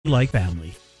like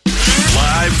family.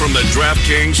 Live from the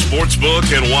DraftKings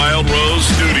Sportsbook and Wild Rose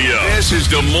studio. This is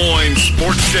Des Moines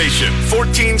Sports Station,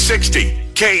 1460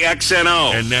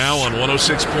 KXNO. And now on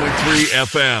 106.3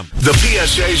 FM. The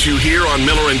PSAs you hear on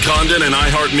Miller & Condon and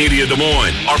iHeartMedia Des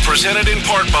Moines are presented in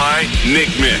part by Nick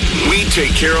Mick. We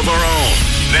take care of our own.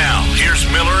 Now, here's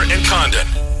Miller & Condon.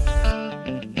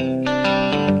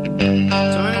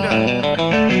 Turn it up.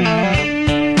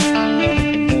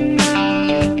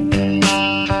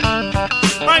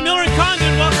 All right, Miller &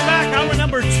 Condon, welcome back. Hour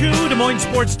number 2, Des Moines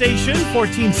Sports Station,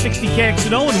 1460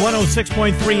 KXNO and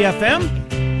 106.3 FM.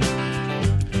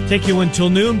 Take you until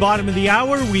noon, bottom of the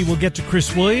hour. We will get to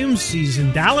Chris Williams. He's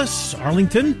in Dallas,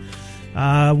 Arlington.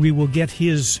 We will get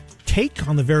his take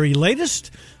on the very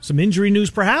latest. Some injury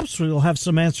news, perhaps. We'll have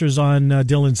some answers on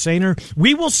Dylan Sainer.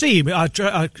 We will see.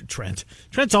 Trent.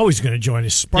 Trent's always going to join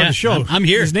us. Part of the show. I'm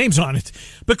here. His name's on it.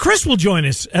 But Chris will join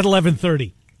us at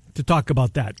 11:30 to talk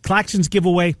about that. Claxon's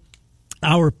giveaway,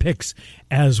 our picks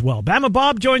as well. Bama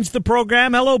Bob joins the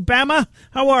program. Hello, Bama.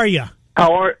 How are you?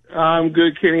 I'm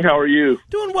good, Kenny. How are you?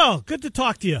 Doing well. Good to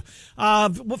talk to you.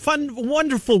 Fun,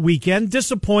 wonderful weekend.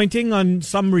 Disappointing on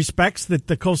some respects that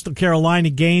the Coastal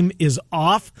Carolina game is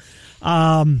off.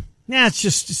 It's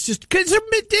just. Is there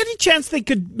any chance they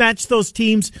could match those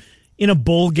teams in a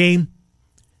bowl game?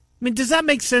 I mean, does that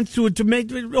make sense to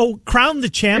crown the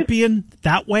champion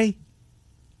that way?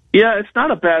 Yeah, it's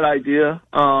not a bad idea.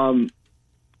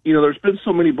 There's been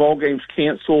so many bowl games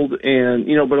canceled, and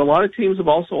but a lot of teams have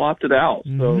also opted out.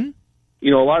 Mm-hmm.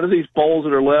 So, a lot of these bowls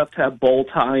that are left have bowl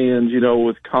tie-ins,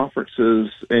 with conferences,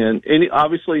 and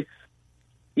anybody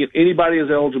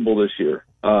is eligible this year.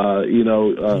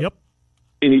 Yep.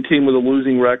 Any team with a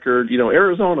losing record,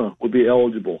 Arizona would be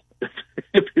eligible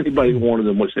if anybody wanted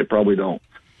them, which they probably don't.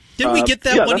 Didn't we get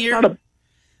that 1 year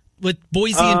with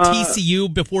Boise and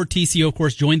TCU before TCU, of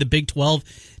course, joined the Big 12?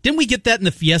 Didn't we get that in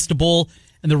the Fiesta Bowl?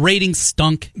 And the ratings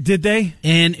stunk. Did they?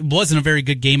 And it wasn't a very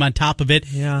good game on top of it.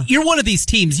 Yeah. You're one of these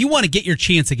teams. You want to get your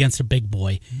chance against a big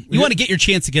boy. You want to get your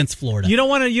chance against Florida. You don't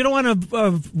want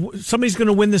to. Somebody's going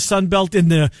to win the Sun Belt in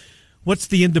the. What's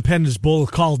the Independence Bowl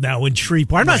called now in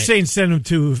Shreveport? I'm not saying send them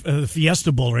to the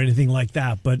Fiesta Bowl or anything like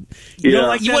that, but you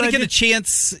want to get a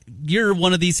chance. You're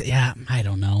one of these. Yeah, I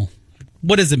don't know.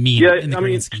 What does it mean? Yeah,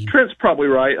 Trent's probably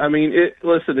right. I mean,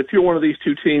 listen, if you're one of these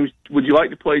two teams, would you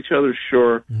like to play each other?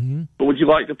 Sure. Mm-hmm. But would you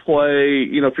like to play,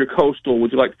 if you're Coastal,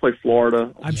 would you like to play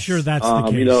Florida? I'm sure that's the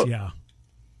case, yeah.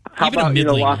 How about,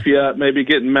 Lafayette maybe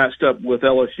getting matched up with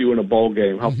LSU in a bowl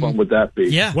game? How fun would that be?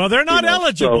 Yeah. Well, they're not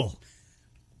eligible.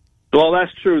 Well,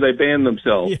 that's true. They banned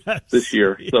themselves this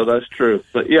year, so that's true.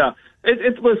 But, yeah,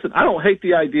 listen, I don't hate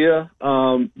the idea,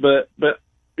 but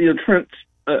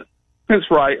Trent's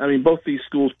right. I mean, both these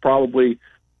schools probably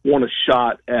want a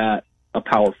shot at a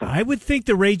Power 5. I would think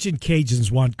the Ragin' Cajuns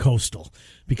want Coastal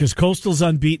because Coastal's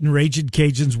unbeaten. Ragin'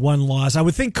 Cajuns one loss. I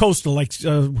would think Coastal, like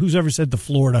who's ever said the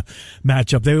Florida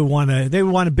matchup, they would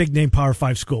want a big name Power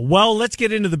 5 school. Well, let's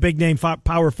get into the big name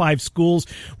Power 5 schools.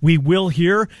 We will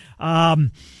here.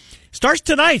 Starts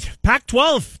tonight.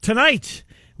 Pac-12 tonight.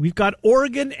 We've got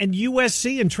Oregon and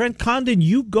USC, and Trent Condon,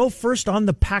 you go first on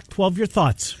the Pac-12. Your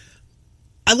thoughts?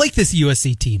 I like this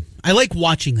USC team. I like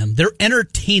watching them. They're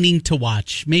entertaining to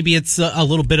watch. Maybe it's a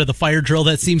little bit of the fire drill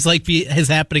that seems like is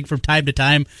happening from time to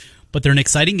time, but they're an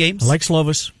exciting games. I like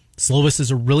Slovis. Slovis is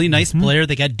a really nice player.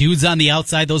 They got dudes on the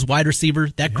outside, those wide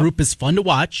receivers. That group is fun to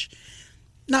watch.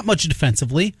 Not much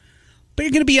defensively, but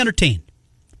you're going to be entertained.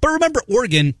 But remember,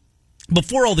 Oregon,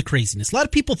 before all the craziness, a lot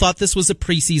of people thought this was a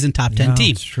preseason top 10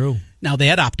 team. That's true. Now, they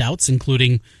had opt-outs,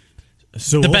 including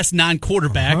the best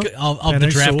non-quarterback of the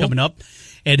draft coming up.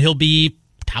 And he'll be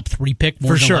top 3 pick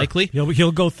more than likely.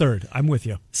 He'll go third. I'm with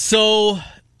you. So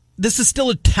this is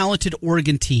still a talented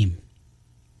Oregon team.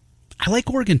 I like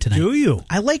Oregon tonight. Do you?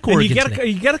 I like Oregon tonight.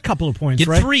 You get a couple of points,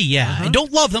 right? Get 3, yeah. I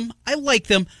don't love them. I like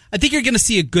them. I think you're going to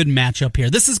see a good matchup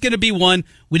here. This is going to be one.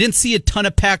 We didn't see a ton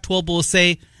of Pac-12, but we'll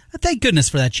say, thank goodness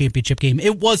for that championship game.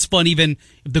 It was fun, even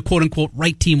if the quote-unquote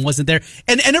right team wasn't there.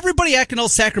 And everybody acting all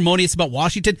sacrimonious about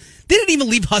Washington, they didn't even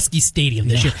leave Husky Stadium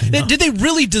this year. Did they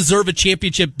really deserve a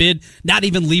championship bid, not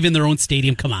even leaving their own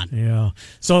stadium? Come on. Yeah.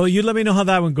 So you let me know how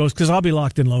that one goes, because I'll be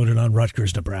locked and loaded on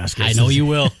Rutgers, Nebraska. I know you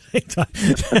will.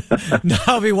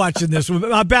 I'll be watching this one.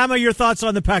 Bama, your thoughts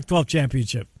on the Pac-12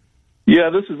 championship?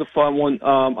 Yeah, this is a fun one.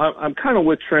 I'm kind of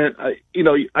with Trent. I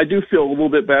do feel a little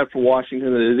bit bad for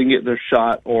Washington that they didn't get their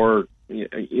shot,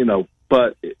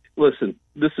 but listen,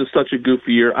 this is such a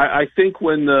goofy year. I think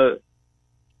when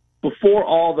we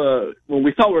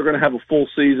thought we were going to have a full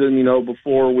season,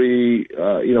 before we,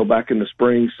 back in the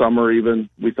spring, summer even,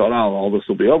 we thought, all this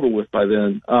will be over with by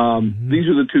then. These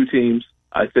are the two teams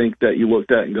I think that you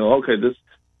looked at and go, okay, these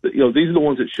are the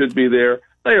ones that should be there.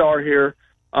 They are here.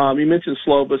 You mentioned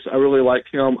Slovis. I really like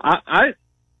him. I'm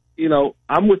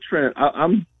with Trent. I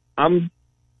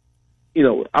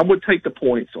would take the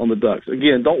points on the Ducks.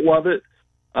 Again, don't love it.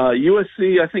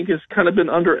 USC, I think, has kind of been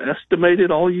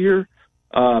underestimated all year.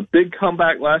 Big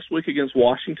comeback last week against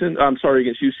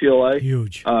against UCLA.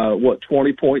 Huge.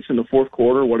 20 points in the fourth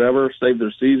quarter, whatever, saved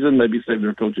their season, maybe saved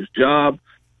their coach's job.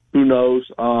 Who knows?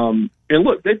 And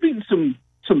look, they've beaten some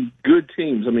good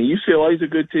teams. I mean, UCLA's a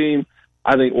good team.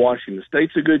 I think Washington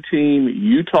State's a good team.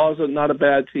 Utah's not a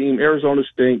bad team. Arizona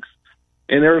stinks.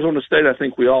 And Arizona State, I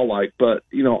think we all like. But,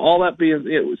 all that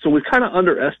being – so we've kind of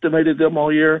underestimated them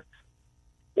all year.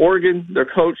 Oregon, their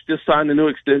coach just signed a new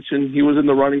extension. He was in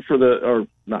the running or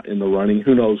not in the running,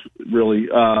 who knows, really,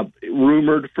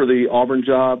 rumored for the Auburn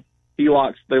job. They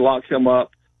lock him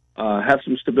up, have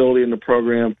some stability in the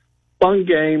program. Fun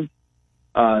game.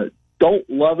 Don't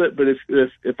love it, but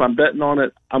if I'm betting on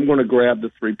it, I'm going to grab the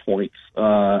 3 points.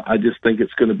 I just think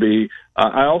it's going to be.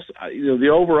 I also, the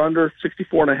over under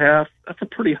 64.5. That's a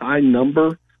pretty high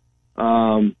number.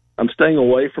 I'm staying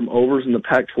away from overs in the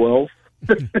Pac-12.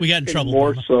 We got in trouble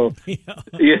more. So yeah,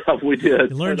 we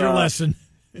did. You learned your lesson.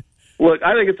 Look,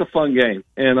 I think it's a fun game,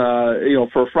 and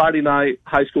for a Friday night,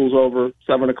 high school's over,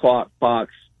 7:00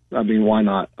 Fox. I mean, why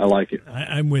not? I like it.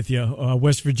 I'm with you.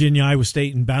 West Virginia, Iowa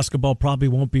State, and basketball probably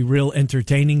won't be real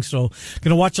entertaining, so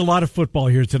going to watch a lot of football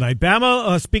here tonight.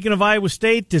 Bama, speaking of Iowa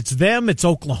State, it's them. It's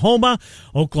Oklahoma.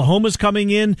 Oklahoma's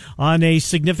coming in on a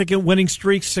significant winning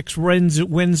streak, 6 wins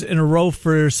in a row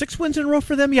for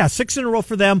them? Yeah, 6 in a row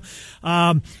for them.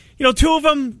 Two of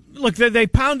them, look, they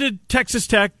pounded Texas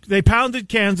Tech. They pounded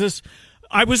Kansas.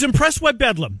 I was impressed with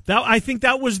Bedlam. I think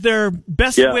that was their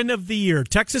best win of the year.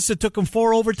 Texas, it took them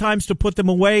 4 overtimes to put them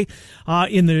away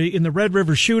in the Red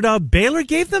River Shootout. Baylor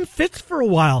gave them fits for a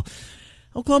while.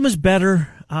 Oklahoma's better.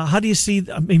 How do you see?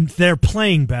 I mean, they're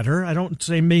playing better. I don't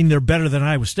mean they're better than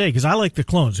Iowa State because I like the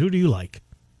Clones. Who do you like?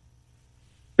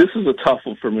 This is a tough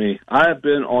one for me. I have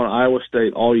been on Iowa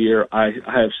State all year. I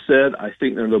have said I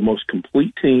think they're the most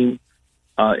complete team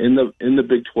in the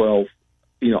Big 12.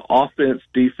 Offense,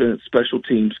 defense, special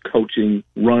teams, coaching,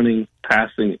 running,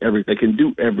 passing, everything. They can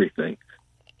do everything.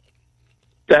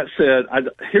 That said,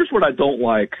 here's what I don't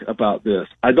like about this.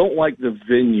 I don't like the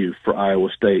venue for Iowa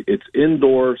State. It's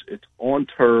indoors. It's on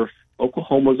turf.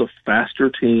 Oklahoma's a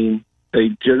faster team. They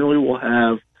generally will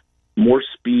have more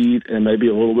speed and maybe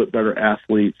a little bit better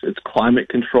athletes. It's climate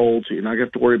controlled, so you're not going to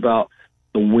have to worry about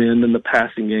the wind and the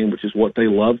passing game, which is what they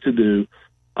love to do.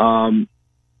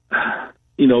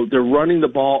 They're running the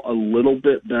ball a little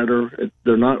bit better.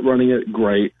 They're not running it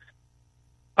great.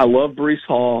 I love Breece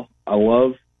Hall. I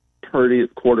love Purdy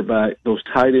at quarterback. Those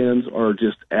tight ends are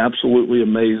just absolutely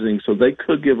amazing. So they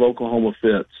could give Oklahoma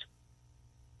fits.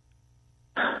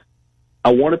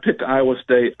 I want to pick Iowa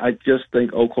State. I just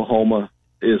think Oklahoma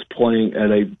is playing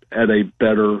at a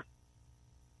better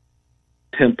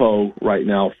tempo right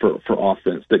now for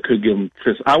offense that could give them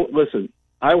fits. Listen.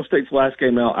 Iowa State's last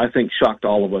game out, I think, shocked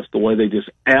all of us the way they just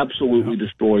absolutely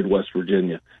destroyed West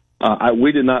Virginia. I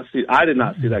did not see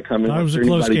that coming. It was a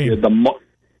close game. The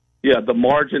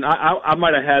margin. I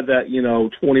might have had that,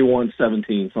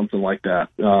 21-17, something like that.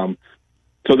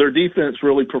 So their defense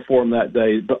really performed that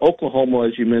day. But Oklahoma,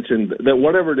 as you mentioned, that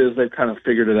whatever it is, they've kind of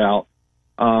figured it out.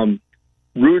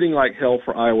 Rooting like hell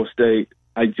for Iowa State.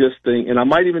 I just think, and I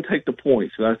might even take the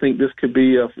points. I think this could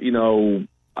be a,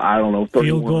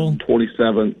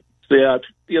 31-27. So,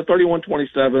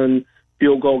 31-27,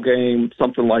 field goal game,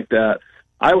 something like that.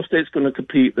 Iowa State's going to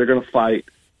compete. They're going to fight.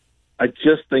 I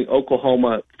just think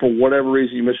Oklahoma, for whatever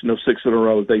reason, you mentioned those 6 in a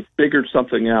row, they figured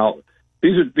something out.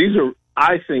 These are,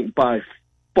 I think, by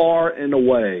far and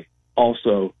away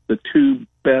also the 2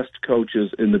 best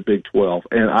coaches in the Big 12.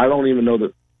 And I don't even know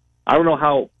that – I don't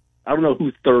know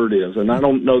who third is, and I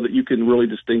don't know that you can really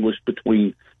distinguish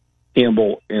between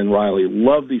Campbell and Riley.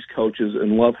 Love these coaches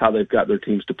and love how they've got their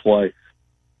teams to play.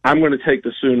 I'm going to take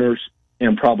the Sooners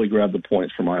and probably grab the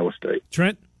points from Iowa State.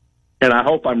 Trent? And I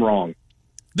hope I'm wrong.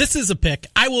 This is a pick.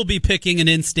 I will be picking an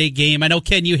in-state game. I know,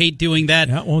 Ken, you hate doing that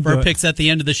for our picks at the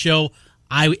end of the show.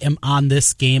 I am on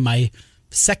this game. My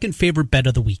second favorite bet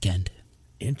of the weekend.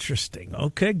 Interesting.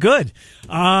 Okay, good.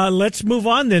 Let's move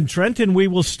on then, Trent, and we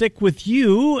will stick with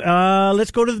you.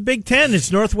 Let's go to the Big Ten.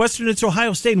 It's Northwestern, it's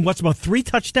Ohio State, and what's about 3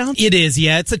 touchdowns? It is,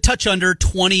 yeah. It's a touch under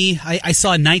 20. I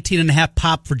saw a 19.5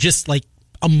 pop for just like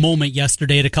a moment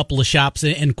yesterday at a couple of shops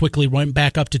and quickly went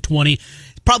back up to 20.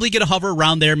 Probably going to hover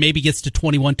around there, maybe gets to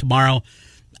 21 tomorrow.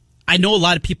 I know a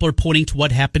lot of people are pointing to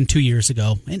what happened 2 years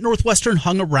ago. And Northwestern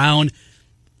hung around.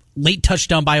 late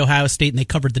touchdown by Ohio State, and they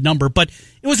covered the number. But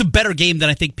it was a better game than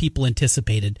I think people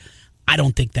anticipated. I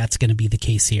don't think that's going to be the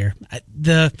case here.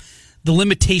 The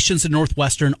limitations of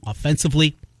Northwestern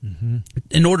offensively,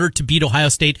 in order to beat Ohio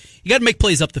State, you got to make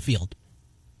plays up the field.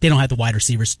 They don't have the wide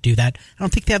receivers to do that. I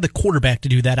don't think they have the quarterback to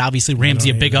do that. Obviously, Ramsey,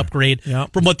 a big upgrade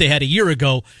from what they had a year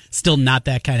ago. Still not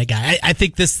that kind of guy. I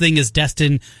think this thing is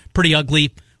destined pretty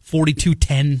ugly,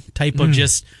 42-10 type of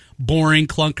just boring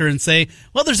clunker, and say,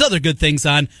 well, there's other good things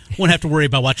on. Won't have to worry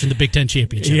about watching the Big Ten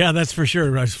championship. Yeah, that's for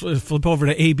sure. I flip over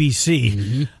to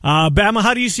ABC. Bama,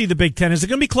 how do you see the Big Ten? Is it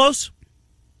going to be close?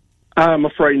 I'm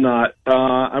afraid not.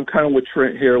 I'm kind of with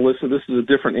Trent here. Listen, this is a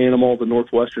different animal the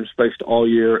Northwestern's faced all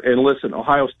year. And listen,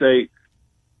 Ohio State,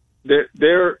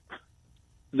 they're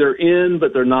in,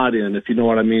 but they're not in, if you know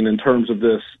what I mean, in terms of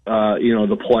this,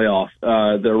 the playoff.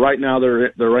 They're right now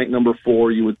they're ranked number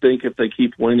 4. You would think if they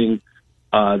keep winning,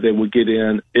 they would get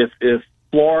in. If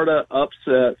Florida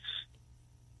upsets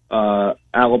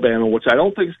Alabama, which I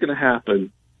don't think is going to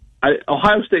happen,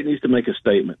 Ohio State needs to make a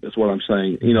statement, is what I'm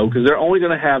saying, because they're only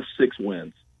going to have 6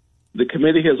 wins. The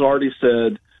committee has already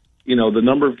said, the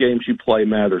number of games you play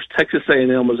matters. Texas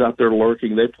A&M was out there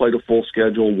lurking. They played a full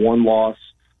schedule, 1 loss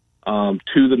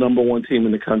to the number 1 team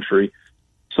in the country.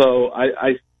 So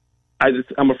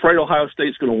I'm afraid Ohio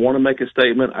State's going to want to make a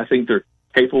statement. I think they're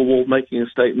capable of making a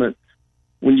statement.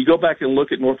 When you go back and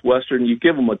look at Northwestern, you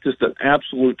give them just an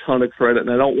absolute ton of credit,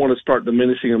 and I don't want to start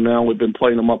diminishing them now. We've been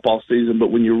playing them up all season, but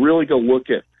when you really go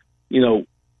look at,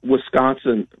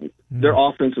 Wisconsin, their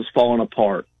offense is falling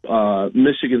apart.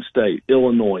 Michigan State,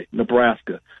 Illinois,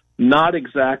 Nebraska, not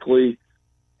exactly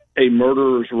a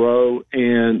murderer's row,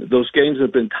 and those games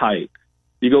have been tight.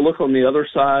 You go look on the other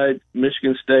side,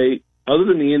 Michigan State, other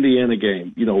than the Indiana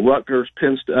game, Rutgers,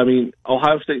 Penn State,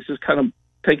 Ohio State's just kind of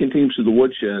taking teams to the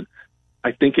woodshed.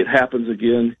 I think it happens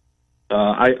again.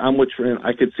 I'm with Trent.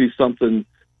 I could see something,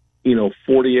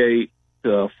 48-14,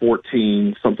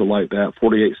 something like that,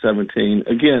 48-17.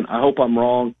 Again, I hope I'm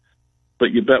wrong,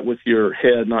 but you bet with your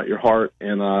head, not your heart,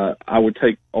 and I would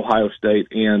take Ohio State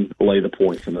and lay the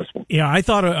points in this one. Yeah, I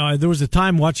thought there was a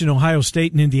time watching Ohio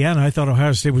State and Indiana, I thought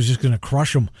Ohio State was just going to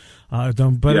crush them. But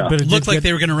it looked like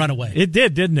they were going to run away. It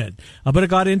did, didn't it? But it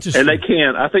got interesting. And they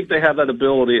can. I think they have that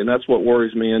ability, and that's what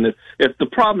worries me. And if the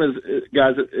problem is,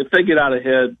 guys, if they get out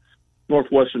ahead,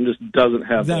 Northwestern just doesn't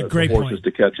have the horses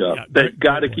to catch up. Yeah, they've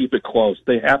got to keep it close.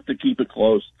 They have to keep it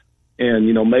close, and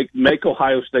make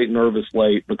Ohio State nervous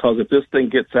late, because if this thing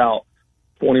gets out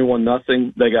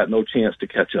 21-0, they got no chance to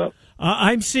catch up.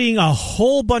 I'm seeing a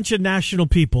whole bunch of national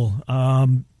people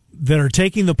that are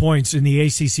taking the points in the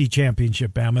ACC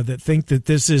championship, Bama, that think that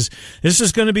this is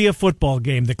going to be a football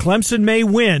game. The Clemson may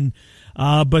win,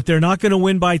 but they're not going to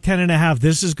win by 10.5.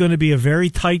 This is going to be a very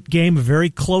tight game, a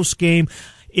very close game.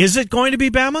 Is it going to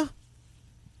be, Bama?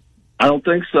 I don't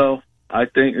think so. I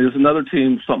think there's another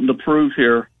team, something to prove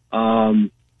here.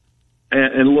 And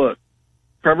look,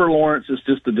 Trevor Lawrence is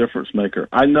just a difference maker.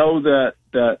 I know that,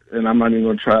 and I'm not even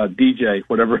going to try DJ,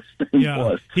 whatever his name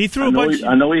was. He threw a bunch.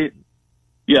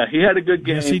 Yeah, he had a good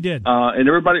game. Yes, he did. And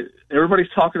everybody's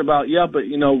talking about, but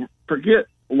forget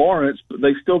Lawrence, but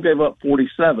they still gave up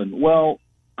 47. Well,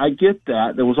 I get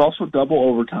that. There was also double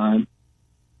overtime.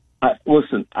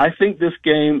 Listen, I think this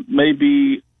game may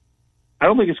be, I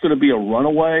don't think it's going to be a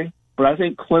runaway, but I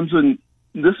think Clemson,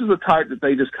 this is a type that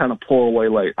they just kind of pull away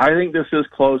late. I think this is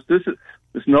close. This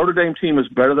Notre Dame team is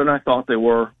better than I thought they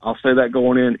were. I'll say that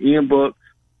going in. Ian Book,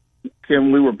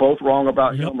 Kim, we were both wrong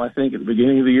about him, I think, at the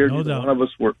beginning of the year. No doubt. None of us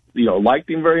were, liked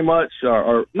him very much,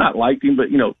 or not liked him, but,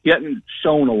 he hadn't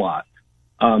shown a lot.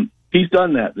 He's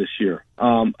done that this year.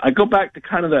 I go back to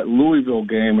kind of that Louisville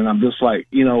game, and I'm just like,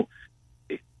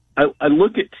 I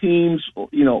look at teams,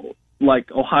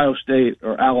 like Ohio State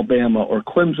or Alabama or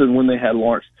Clemson when they had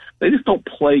Lawrence. They just don't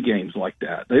play games like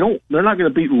that. They're not going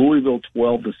to beat Louisville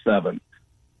 12-7.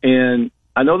 And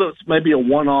I know that's maybe a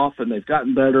one-off, and they've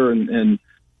gotten better. And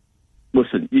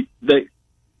listen, they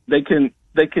can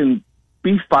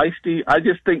be feisty. I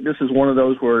just think this is one of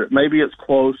those where maybe it's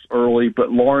close early,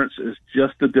 but Lawrence is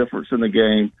just the difference in the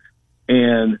game.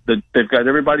 And they've got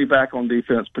everybody back on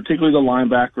defense, particularly the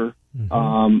linebacker,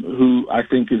 who I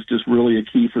think is just really a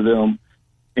key for them.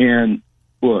 And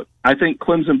look, I think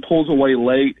Clemson pulls away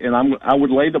late, and I would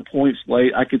lay the points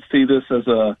late. I could see this as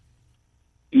a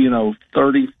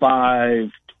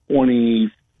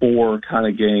 35-24 kind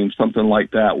of game, something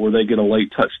like that, where they get a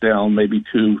late touchdown, maybe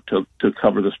 2 to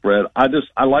cover the spread. I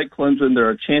like Clemson.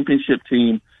 They're a championship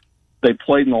team. They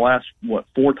played in the last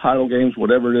 4 title games,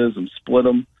 whatever it is, and split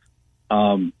them.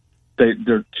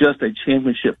 They're just a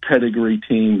championship pedigree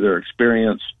team. They're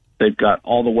experienced, They've got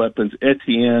all the weapons.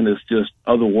 Etienne is just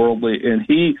otherworldly, and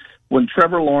when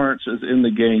Trevor Lawrence is in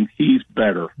the game, he's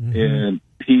better. And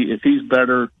if he's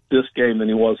better this game than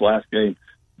he was last game,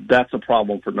 that's a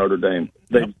problem for Notre Dame.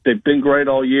 They've been great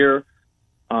all year.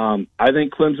 I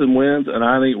think Clemson wins, and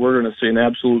I think we're going to see an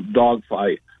absolute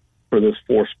dogfight for this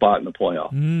 4th spot in the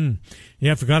playoff.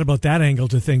 Yeah, I forgot about that angle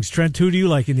to things. Trent, who do you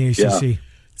like in the ACC? Yeah.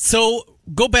 So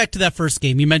go back to that first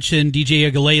game. You mentioned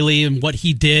DJ Aguilera and what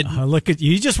he did. Look at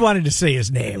you. You just wanted to say his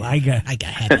name. I had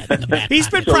that in the back. He's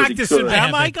been pocket. practicing,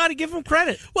 Bama. I got to give him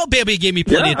credit. Well, Bama gave me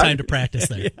plenty of time to practice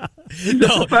there. He's a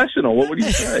professional. What would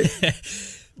you say?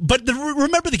 But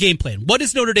remember the game plan. What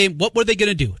is Notre Dame? What were they going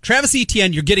to do? Travis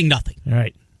Etienne, you're getting nothing. All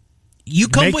right. You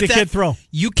come Make with the that. Kid throw.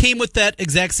 You came with that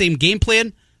exact same game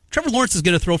plan. Trevor Lawrence is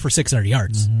going to throw for 600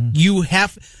 yards. You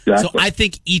have. Exactly. So I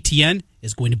think Etienne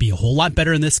is going to be a whole lot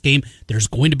better in this game. There's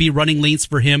going to be running lanes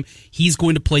for him. He's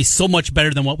going to play so much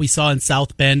better than what we saw in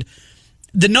South Bend.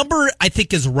 The number, I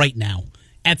think, is right now.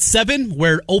 At 7,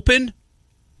 where it opened,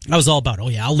 I was all about,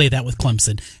 I'll lay that with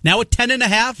Clemson. Now at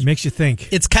 10.5. It makes you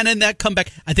think. It's kind of in that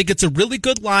comeback. I think it's a really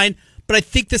good line, but I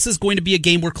think this is going to be a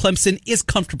game where Clemson is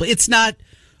comfortable. It's not,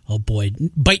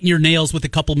 biting your nails with a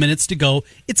couple minutes to go.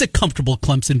 It's a comfortable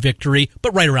Clemson victory,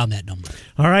 but right around that number.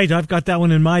 All right, I've got that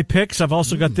one in my picks. I've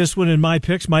also got this one in my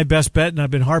picks, my best bet, and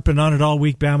I've been harping on it all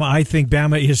week, Bama. I think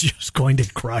Bama is just going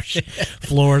to crush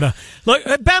Florida. Look,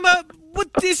 Bama,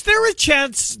 is there a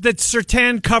chance that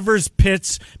Surtain covers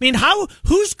Pitts? I mean,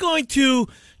 who's going to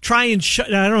try and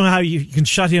I don't know how you can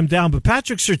shut him down, but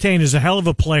Patrick Surtain is a hell of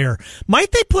a player.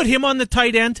 Might they put him on the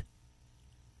tight end?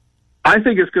 I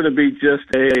think it's going to be just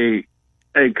a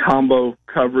combo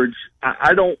coverage.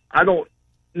 I don't.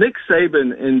 Nick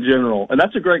Saban in general, and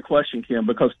that's a great question, Kim,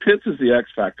 because Pitts is the X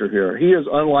factor here. He is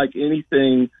unlike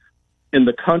anything in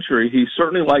the country. He's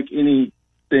certainly like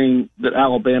anything that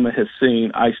Alabama has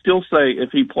seen. I still say if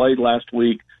he played last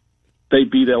week, they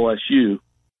beat LSU.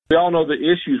 We all know the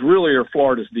issues really are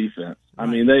Florida's defense. I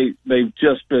mean, they've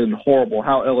just been horrible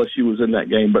how LSU was in that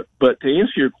game. But to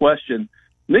answer your question,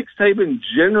 Nick Saban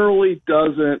generally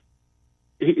doesn't,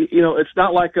 it's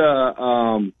not like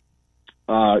a,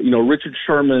 Richard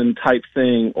Sherman type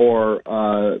thing or,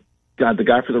 the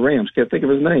guy for the Rams. Can't think of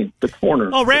his name. The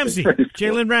corner. Oh, Ramsey.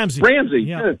 Jalen Ramsey. Ramsey.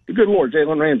 Yeah. Good Lord,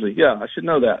 Jalen Ramsey. Yeah, I should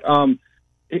know that.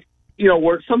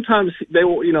 Where sometimes they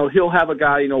will, he'll have a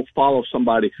guy, follow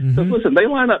somebody. But listen, they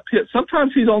line up Pitt.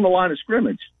 Sometimes he's on the line of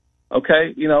scrimmage.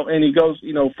 Okay. And he goes,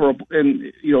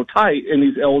 tight and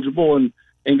he's eligible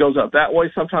and goes out that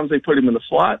way. Sometimes they put him in the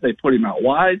slot. They put him out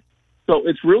wide. So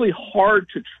it's really hard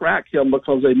to track him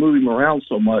because they move him around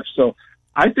so much. So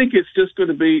I think it's just going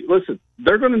to be, listen,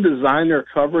 they're going to design their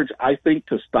coverage, I think,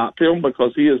 to stop him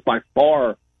because he is by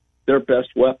far their best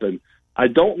weapon. I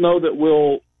don't know that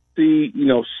we'll see,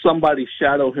 somebody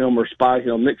shadow him or spy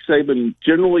him. Nick Saban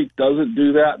generally doesn't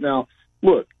do that. Now,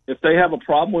 look, if they have a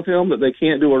problem with him that they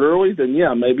can't do it early, then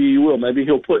yeah, maybe he will. Maybe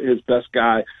he'll put his best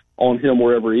guy on him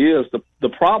wherever he is. The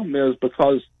problem is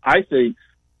because I think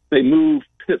they move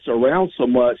Pitts around so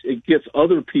much, it gets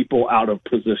other people out of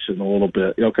position a little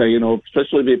bit. Okay,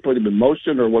 especially if they put him in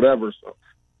motion or whatever. So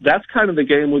that's kind of the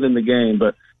game within the game.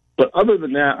 But other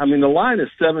than that, I mean, the line is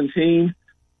 17.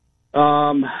 I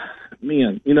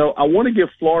want to give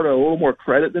Florida a little more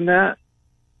credit than that,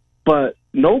 but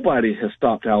nobody has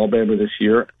stopped Alabama this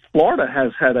year. Florida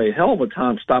has had a hell of a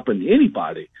time stopping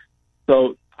anybody.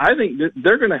 So I think that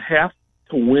they're going to have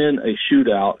to win a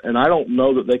shootout, and I don't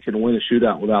know that they can win a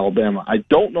shootout with Alabama. I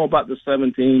don't know about the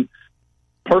 17.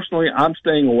 Personally, I'm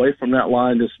staying away from that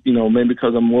line just, maybe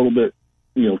because I'm a little bit,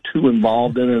 too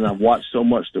involved in it, and I've watched so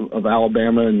much of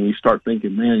Alabama, and you start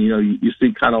thinking, man, you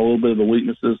see kind of a little bit of the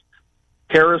weaknesses.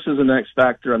 Harris is an X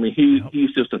factor. I mean,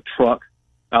 he's just a truck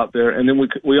out there. And then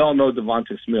we all know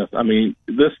Devontae Smith. I mean,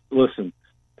 listen,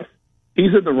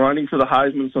 he's in the running for the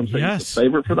Heisman. Some say he's the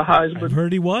favorite for the Heisman. I've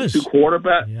heard he was. The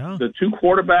two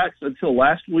quarterbacks until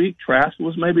last week, Trask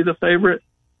was maybe the favorite.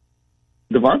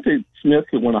 Devontae Smith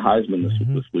could win a Heisman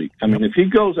this week. I mean, if he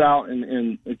goes out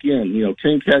and again,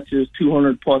 10 catches,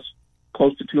 200 plus,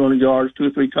 close to 200 yards, 2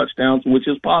 or 3 touchdowns, which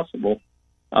is possible,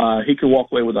 he could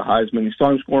walk away with a Heisman. He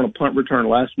saw him scoring a punt return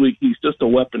last week. He's just a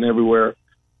weapon everywhere.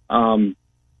 I'm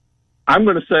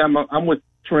going to say I'm with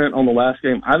Trent on the last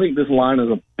game. I think this line is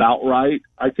about right.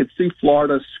 I could see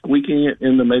Florida squeaking it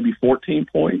into maybe 14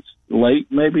 points late,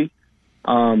 maybe.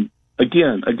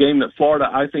 Again, a game that Florida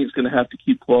I think is going to have to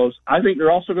keep close. I think they're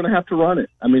also going to have to run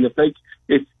it. I mean,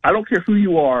 if I don't care who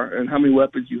you are and how many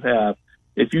weapons you have,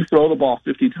 if you throw the ball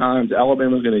 50 times,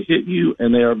 Alabama's going to hit you,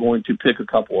 and they are going to pick a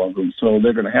couple of them. So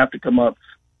they're going to have to come up.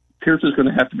 Pierce is going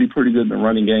to have to be pretty good in the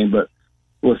running game. But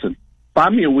listen,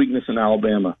 find me a weakness in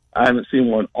Alabama. I haven't seen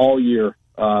one all year,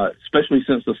 especially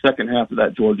since the second half of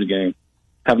that Georgia game.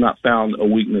 Have not found a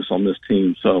weakness on this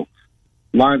team. So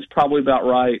line's probably about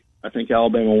right. I think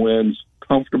Alabama wins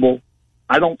comfortable.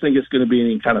 I don't think it's going to be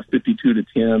any kind of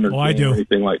 52-10 or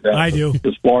anything like that. I do.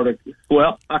 Because Florida,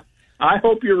 well, I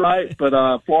hope you're right, but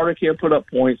Florida can't put up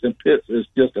points, and Pitt is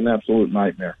just an absolute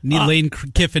nightmare. Need Lane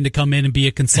Kiffin to come in and be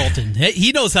a consultant.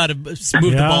 He knows how to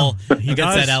smooth the ball against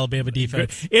that Alabama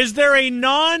defense. Is there a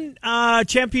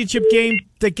non-championship game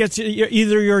that gets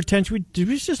either your attention? Did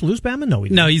we just lose Bama? No, we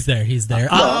didn't. No, he's there. He's there.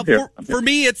 For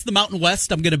me, it's the Mountain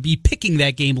West. I'm going to be picking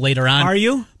that game later on. Are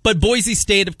you? But Boise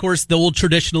State, of course, the old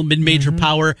traditional mid-major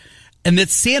power. And that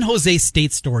San Jose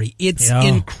State story, it's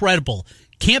incredible.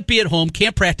 Can't be at home,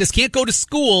 can't practice, can't go to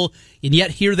school, and yet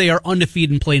here they are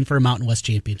undefeated and playing for a Mountain West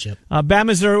championship.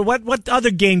 Bam, is there what other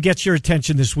game gets your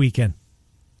attention this weekend?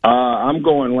 I'm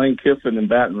going Lane Kiffin and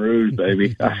BatonRouge,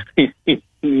 baby.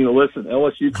 Listen,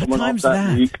 LSU coming off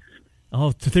that week.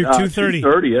 Oh, 2:30.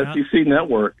 2:30, SEC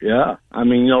Network. Yeah, I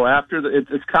mean, after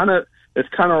it's kind of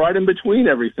right in between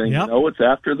everything. Yep. It's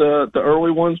after the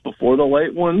early ones, before the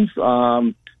late ones.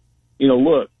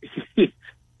 Look,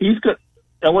 he's got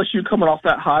LSU coming off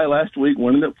that high last week,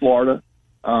 winning at Florida.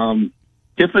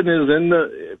 Kiffin is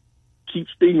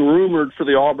keeps being rumored for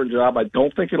the Auburn job. I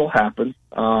don't think it'll happen.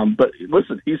 But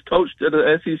listen, he's coached at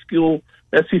an SEC school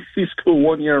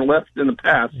 1 year and left in the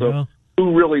past, so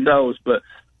who really knows? But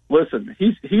listen,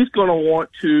 he's going to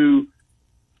want to.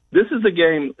 This is a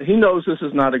game. He knows this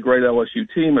is not a great LSU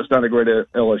team. It's not a great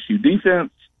LSU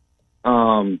defense.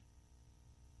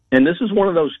 And this is one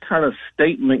of those kind of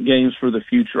statement games for the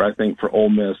future, I think, for Ole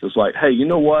Miss. It's like, hey, you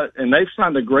know what? And they've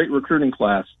signed a great recruiting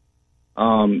class.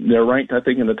 They're ranked, I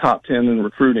think, in the top 10 in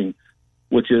recruiting,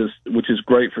 which is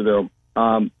great for them.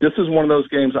 This is one of those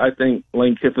games I think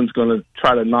Lane Kiffin's going to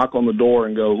try to knock on the door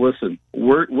and go, listen,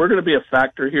 we're going to be a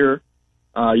factor here.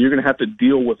 You're going to have to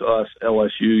deal with us, LSU.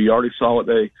 You already saw what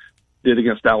they did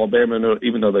against Alabama,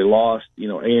 even though they lost.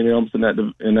 A&M's in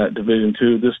that Division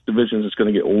II. This division is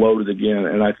going to get loaded again,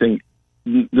 and I think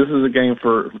this is a game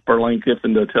for Lane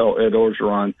Kiffin to tell Ed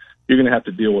Orgeron, you're going to have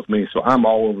to deal with me. So I'm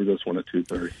all over this one at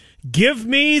 2:30. Give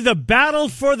me the battle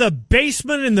for the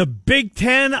basement in the Big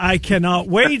Ten. I cannot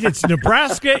wait. It's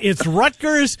Nebraska. It's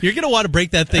Rutgers. You're going to want to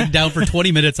break that thing down for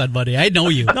 20 minutes on Monday. I know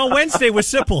you. No, Wednesday with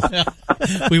Sipple.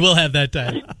 We will have that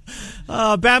time.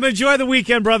 Bam, enjoy the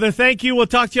weekend, brother. Thank you. We'll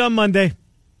talk to you on Monday.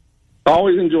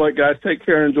 Always enjoy it, guys. Take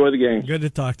care and enjoy the game. Good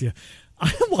to talk to you.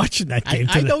 I'm watching that game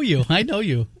today. I know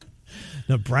you.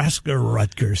 Nebraska,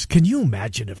 Rutgers. Can you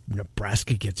imagine if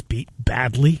Nebraska gets beat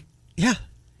badly? Yeah.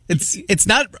 It's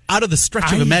not out of the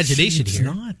stretch of imagination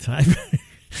here. It's not.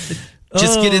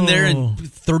 Just get in there and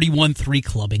 31-3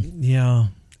 clubbing. Yeah.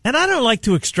 And I don't like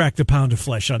to extract a pound of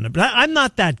flesh on them. I'm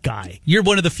not that guy. You're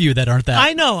one of the few that aren't that.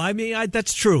 I know. I mean,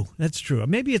 that's true. That's true.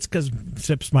 Maybe it's because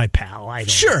Zip's my pal. I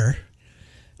don't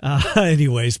know.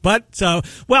 Anyways,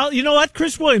 well, you know what?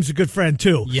 Chris Williams is a good friend,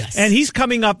 too. Yes. And he's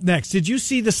coming up next. Did you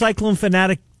see the Cyclone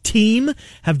Fanatic team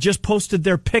have just posted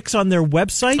their picks on their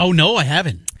website? Oh, no, I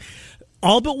haven't.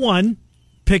 All but one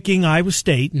picking Iowa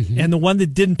State, and the one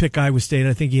that didn't pick Iowa State,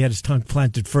 I think he had his tongue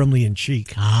planted firmly in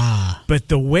cheek. But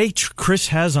the way Chris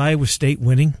has Iowa State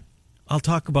winning, I'll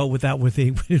talk about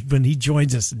when he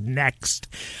joins us next.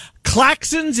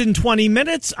 Claxons in 20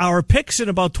 minutes. Our picks in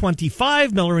about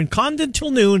 25. Miller and Condon till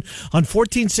noon on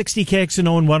 1460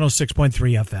 KXNO and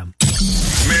 106.3 FM.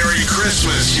 Merry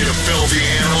Christmas, you filthy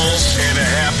animals, and a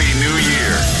Happy New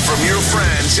Year from your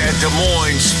friends at Des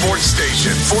Moines Sports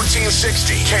Station,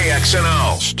 1460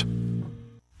 KXNO.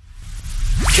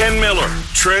 Ken Miller,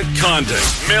 Trent Condon,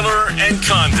 Miller and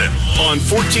Condon on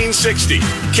 1460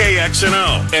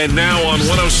 KXNO, and now on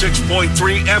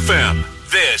 106.3 FM.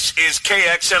 This is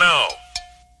KXNO.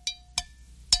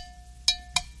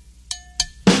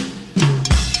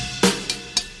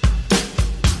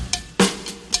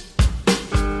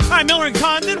 Hi, Miller and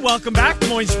Condon. Welcome back. Des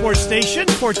Moines Sports Station,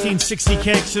 1460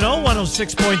 KXNO,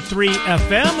 106.3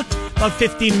 FM. About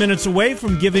 15 minutes away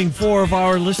from giving 4 of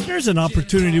our listeners an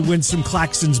opportunity to win some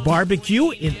Claxons Barbecue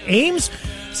in Ames.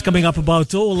 It's coming up about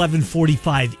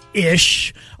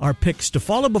 11:45-ish. Our picks to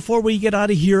follow before we get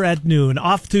out of here at noon.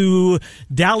 Off to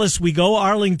Dallas we go,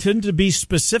 Arlington to be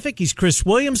specific. He's Chris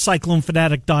Williams,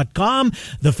 CycloneFanatic.com.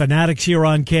 The Fanatics here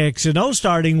on KXNO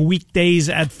starting weekdays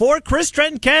at 4. Chris,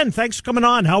 Trent, and Ken, thanks for coming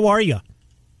on. How are you?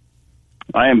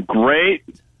 I am great.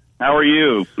 How are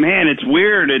you? Man, it's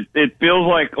weird. It feels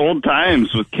like old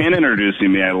times with Ken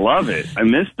introducing me. I love it. I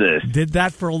missed this. Did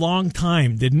that for a long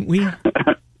time, didn't we?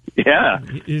 Yeah.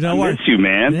 You know I miss you,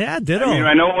 man. Yeah, ditto.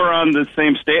 I know we're on the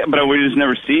same state, but we just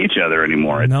never see each other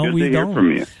anymore. It's good to hear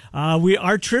from you.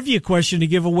 Our trivia question to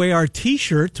give away our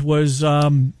T-shirt was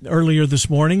earlier this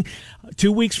morning.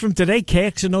 2 weeks from today,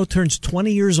 KXNO turns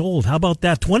 20 years old. How about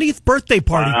that? 20th birthday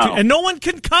party, Wow. and no one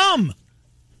can come.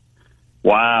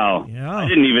 Wow. Yeah. I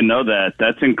didn't even know that.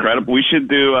 That's incredible. We should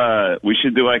do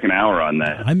like an hour on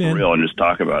that. I'm in. For real, and just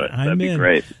talk about it. That'd be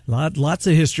great. Lots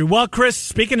of history. Well, Chris,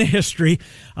 speaking of history,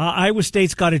 Iowa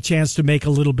State's got a chance to make a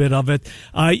little bit of it.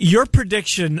 Your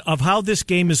prediction of how this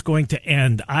game is going to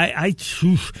end,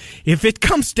 if it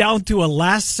comes down to a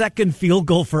last-second field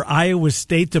goal for Iowa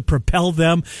State to propel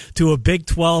them to a Big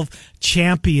 12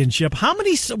 championship,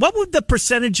 what would the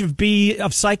percentage of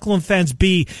Cyclone fans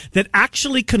be that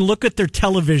actually can look at their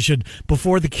television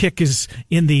before the kick is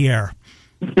in the air?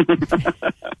 What's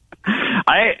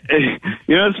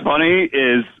funny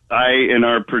is in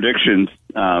our predictions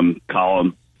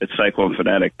column at Cyclone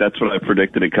Fanatic, that's what I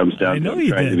predicted. It comes down to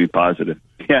trying to be positive.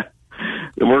 Yeah,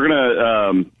 we're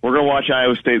gonna watch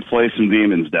Iowa State play some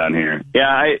demons down here.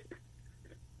 Yeah,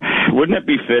 wouldn't it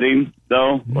be fitting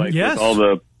though? Like yes. With all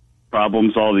the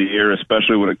problems all the year,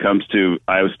 especially when it comes to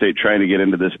Iowa State trying to get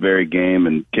into this very game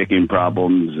and kicking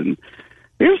problems. And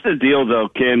here's the deal, though,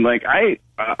 Ken. Like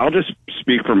I'll just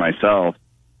speak for myself.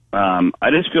 I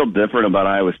just feel different about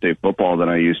Iowa State football than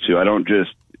I used to. I don't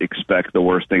just expect the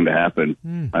worst thing to happen.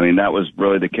 I mean, that was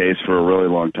really the case for a really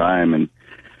long time, and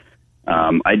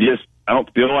I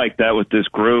don't feel like that with this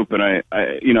group. And I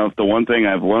if the one thing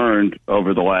I've learned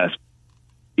over the last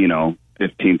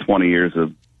 15, 20 years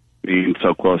of being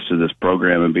so close to this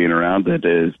program and being around it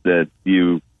is that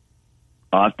you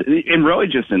often, and really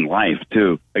just in life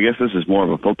too. I guess this is more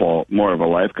of a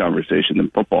life conversation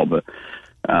than football, but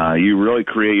you really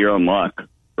create your own luck,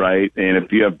 right? And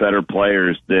if you have better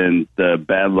players, then the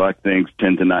bad luck things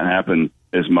tend to not happen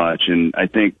as much. And I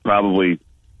think probably,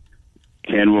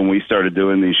 Ken, when we started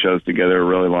doing these shows together a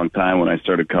really long time, when I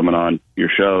started coming on your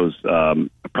shows, I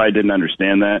probably didn't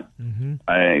understand that. Mm-hmm.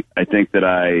 I think that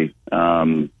I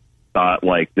thought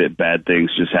like that bad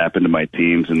things just happened to my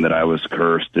teams and that I was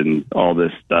cursed and all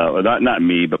this stuff. Not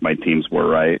me, but my teams were,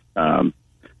 right? I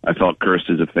felt cursed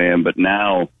as a fan, but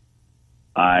now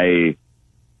what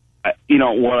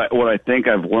I think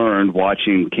I've learned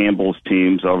watching Campbell's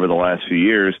teams over the last few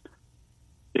years,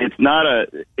 it's not a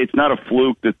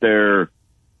fluke that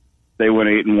they went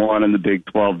 8-1 in the Big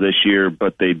 12 this year,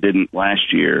 but they didn't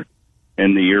last year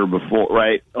and the year before,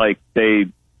 right? Like they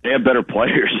have better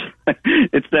players.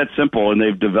 It's that simple, and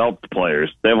they've developed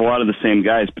players. They have a lot of the same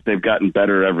guys, but they've gotten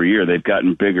better every year. They've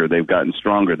gotten bigger. They've gotten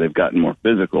stronger. They've gotten more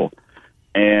physical.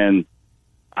 And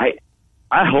I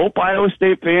hope Iowa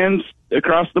State fans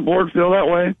across the board feel that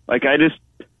way. Like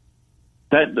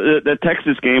that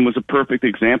Texas game was a perfect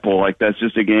example. Like that's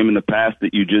just a game in the past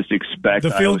that you just expect. The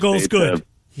field goal's good.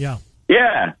 Yeah.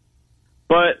 Yeah.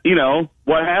 But,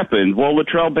 what happened? Well,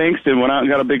 Latrell Bankston went out and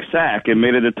got a big sack and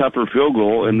made it a tougher field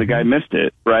goal, and the guy missed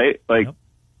it, right? Like, yep.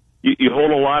 you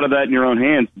hold a lot of that in your own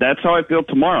hands. That's how I feel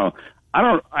tomorrow.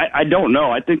 I don't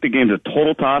know. I think the game's a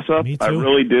total toss-up. I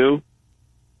really do.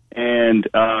 And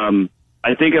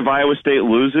I think if Iowa State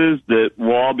loses, that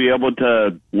we'll all be able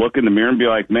to look in the mirror and be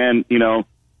like, man,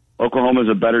 Oklahoma's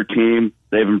a better team.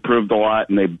 They've improved a lot,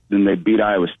 and they beat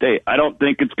Iowa State. I don't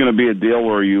think it's going to be a deal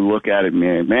where you look at it,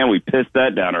 man, we pissed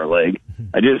that down our leg.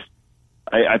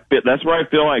 That's where I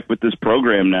feel like with this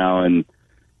program now, and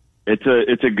it's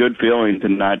a good feeling to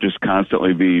not just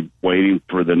constantly be waiting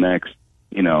for the next,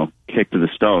 kick to the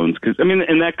stones. Because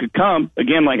and that could come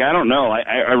again. Like I don't know.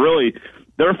 I really,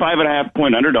 they're a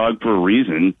 5.5-point underdog for a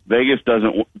reason. Vegas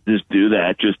doesn't just do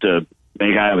that just to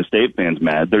make Iowa State fans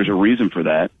mad. There's a reason for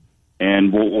that.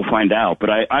 And we'll find out. But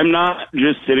I'm not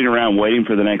just sitting around waiting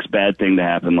for the next bad thing to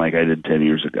happen like I did 10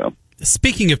 years ago.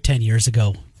 Speaking of 10 years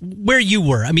ago, where you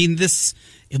were,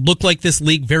 it looked like this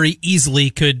league very easily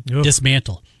could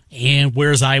dismantle. And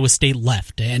where's Iowa State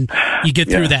left? And you get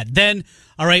through that. Then,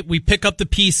 all right, we pick up the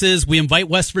pieces. We invite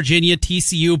West Virginia,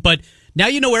 TCU. But now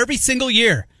every single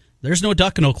year, there's no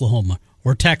duck in Oklahoma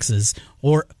or Texas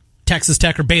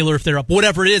Tech or Baylor if they're up.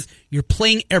 Whatever it is, you're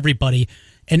playing everybody.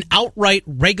 An outright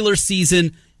regular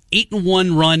season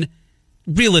 8-1 run,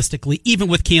 realistically, even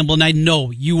with Campbell, and I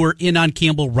know you were in on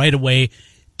Campbell right away.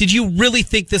 Did you really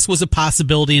think this was a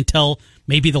possibility until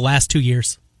maybe the last 2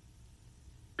 years?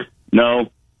 No.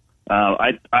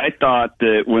 I thought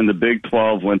that when the Big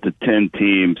 12 went to 10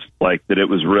 teams, like that it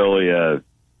was really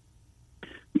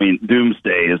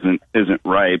doomsday isn't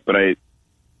right, but I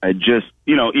just,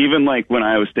 even like when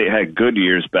Iowa State had good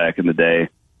years back in the day,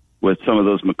 with some of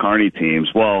those McCarney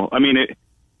teams. Well,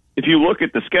 if you look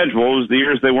at the schedule, it was the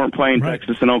years they weren't playing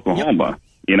Texas and Oklahoma.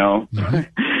 You know,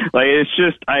 like it's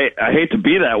just I hate to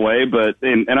be that way, but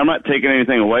and I'm not taking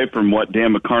anything away from what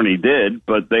Dan McCarney did,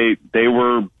 but they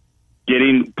were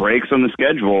getting breaks on the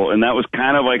schedule, and that was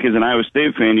kind of like, as an Iowa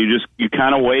State fan, you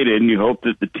kind of waited and you hoped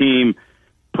that the team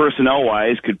personnel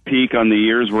wise could peak on the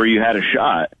years where you had a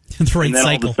shot. That's right. And then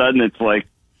cycle. all of a sudden it's like,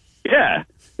 yeah,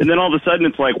 and then all of a sudden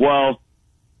it's like, well,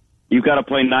 you've got to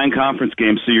play 9 conference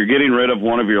games, so you're getting rid of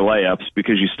one of your layups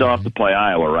because you still have to play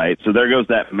Iowa, right? So there goes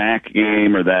that MAC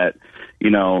game or that,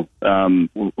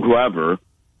 whoever.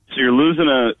 So you're losing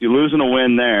a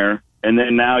win there, and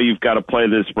then now you've got to play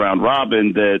this round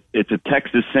robin that it's a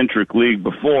Texas-centric league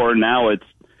before. Now it's,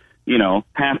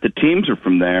 half the teams are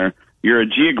from there. You're a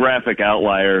geographic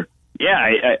outlier.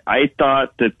 Yeah, I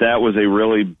thought that was a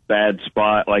really bad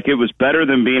spot. Like, it was better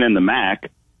than being in the MAC.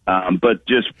 But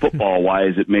just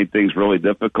football-wise, it made things really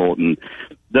difficult. And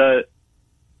the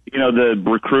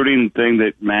recruiting thing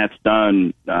that Matt's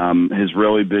done has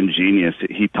really been genius.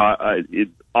 He taught. It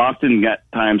often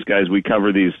at times, guys, we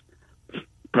cover these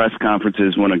press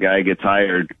conferences when a guy gets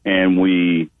hired, and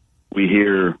we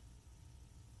hear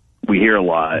a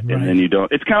lot, right. And then you don't.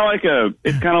 It's kind of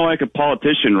like a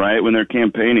politician, right? When they're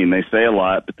campaigning, they say a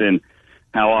lot, but then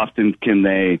how often can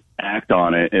they act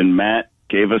on it? And Matt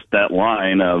gave us that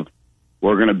line of,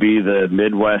 we're going to be the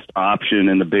Midwest option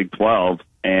in the Big 12,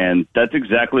 and that's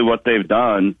exactly what they've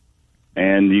done.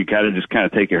 And you got to just kind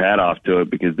of take your hat off to it,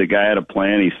 because the guy had a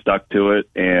plan, he stuck to it,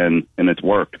 and it's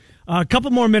worked. A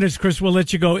couple more minutes, Chris, we'll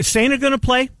let you go. Is Sainer going to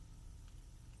play?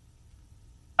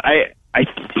 I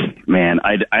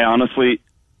honestly,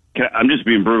 I'm just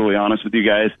being brutally honest with you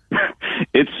guys.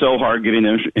 It's so hard getting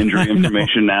injury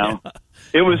information now.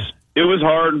 It was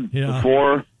hard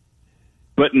before.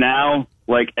 But now,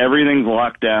 like, everything's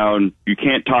locked down. You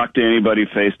can't talk to anybody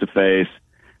face to face.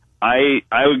 I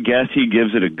would guess he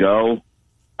gives it a go.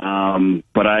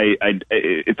 But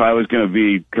if I was going to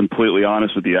be completely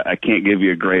honest with you, I can't give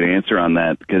you a great answer on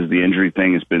that because the injury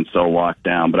thing has been so locked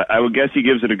down. But I would guess he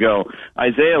gives it a go.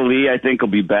 Isaiah Lee, I think, will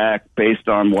be back based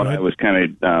on what I was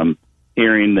kind of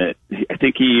hearing. That I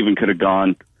think he even could have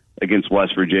gone against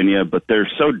West Virginia. But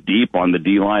they're so deep on the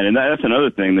D line, and that's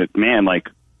another thing that, man, like.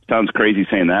 Sounds crazy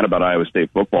saying that about Iowa State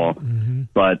football,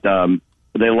 but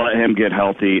they let him get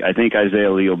healthy. I think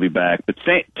Isaiah Lee will be back. But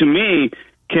to me,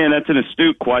 Ken, that's an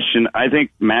astute question. I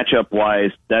think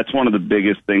matchup-wise, that's one of the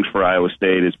biggest things for Iowa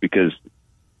State is because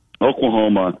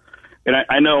Oklahoma, and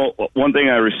I know one thing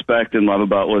I respect and love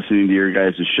about listening to your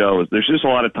guys' show is there's just a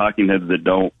lot of talking heads that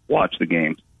don't watch the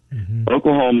games.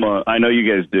 Oklahoma, I know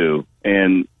you guys do,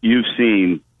 and you've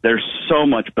seen they're so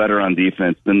much better on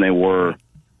defense than they were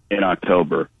in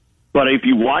October. But if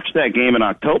you watch that game in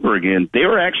October again, they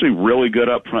were actually really good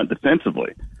up front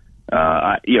defensively. They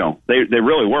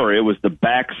really were. It was the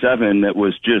back seven that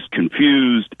was just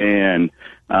confused and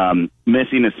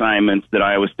missing assignments that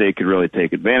Iowa State could really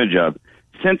take advantage of.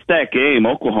 Since that game,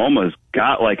 Oklahoma's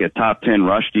got like a top 10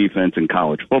 rush defense in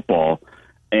college football,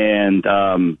 and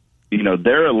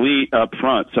they're elite up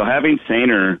front. So having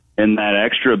Sainer and that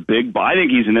extra big, I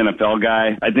think he's an NFL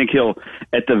guy. I think he'll,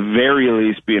 at the very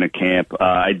least, be in a camp.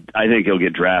 I think he'll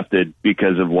get drafted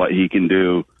because of what he can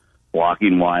do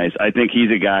blocking wise. I think he's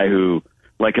a guy who,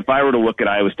 like, if I were to look at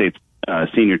Iowa State's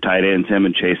senior tight ends, him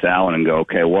and Chase Allen, and go,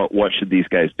 okay, what should these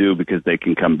guys do because they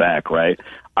can come back, right?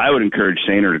 I would encourage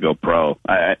Sainer to go pro.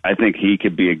 I think he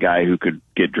could be a guy who could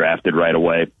get drafted right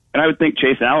away. And I would think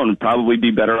Chase Allen would probably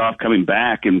be better off coming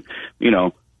back and,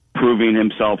 proving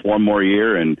himself one more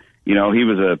year. And, he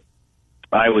was a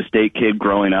Iowa State kid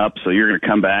growing up, so you're going to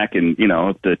come back and,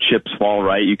 if the chips fall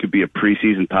right, you could be a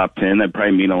preseason top 10. That'd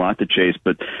probably mean a lot to Chase.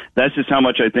 But that's just how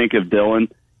much I think of Dylan.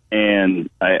 And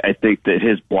I think that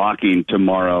his blocking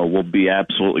tomorrow will be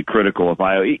absolutely critical.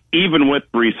 Even with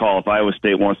Breece Hall, if Iowa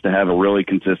State wants to have a really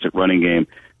consistent running game,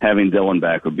 having Dylan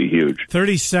back would be huge.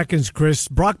 30 seconds, Chris.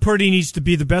 Brock Purdy needs to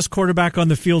be the best quarterback on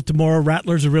the field tomorrow.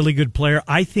 Rattler's a really good player.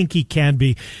 I think he can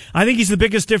be. I think he's the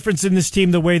biggest difference in this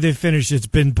team the way they've finished. It's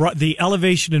been the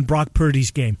elevation in Brock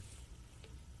Purdy's game.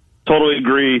 Totally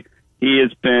agree. He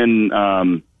has been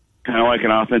kind of like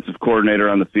an offensive coordinator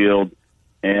on the field.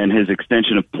 And his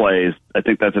extension of plays, I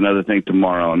think that's another thing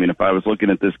tomorrow. I mean, if I was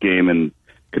looking at this game and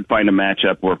could find a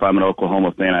matchup where if I'm an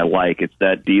Oklahoma fan I like, it's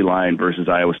that D-line versus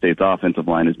Iowa State's offensive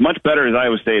line. As much better as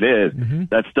Iowa State is,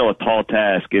 that's still a tall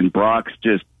task. And Brock's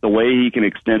just, the way he can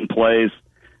extend plays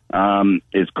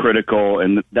is critical,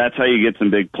 and that's how you get some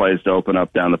big plays to open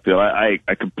up down the field. I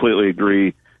completely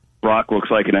agree. Brock looks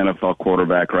like an NFL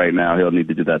quarterback right now. He'll need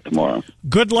to do that tomorrow.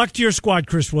 Good luck to your squad,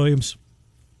 Chris Williams.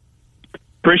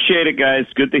 Appreciate it, guys.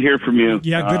 Good to hear from you.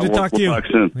 Yeah, good to talk to you. Talk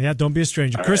soon. Yeah, don't be a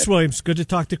stranger. Chris Williams, good to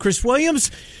talk to Chris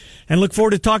Williams. And look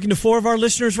forward to talking to 4 of our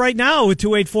listeners right now with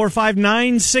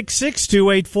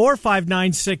 284-5966,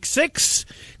 284-5966.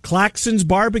 Claxons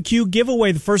Barbecue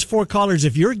giveaway. The first 4 callers,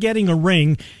 if you're getting a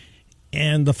ring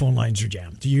and the phone lines are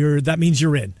jammed, that means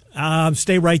you're in.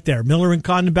 Stay right there. Miller and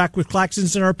Condon back with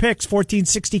Claxons in our picks,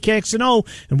 1460 KXNO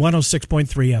and 106.3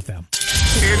 FM.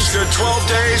 It's the 12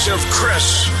 days of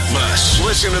Christmas.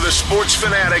 Listen to the Sports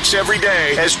Fanatics every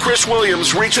day as Chris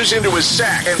Williams reaches into his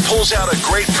sack and pulls out a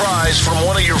great prize from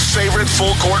one of your favorite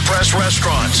full-court press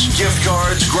restaurants. Gift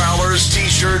cards, growlers,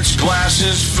 T-shirts,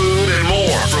 glasses, food, and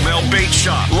more from El Bait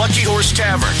Shop, Lucky Horse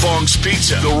Tavern, Fong's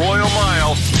Pizza, the Royal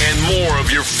Mile, and more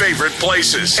of your favorite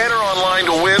places. Enter online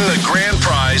to win the grand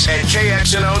prize at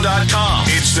KXNO.com.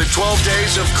 It's the 12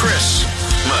 days of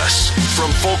Christmas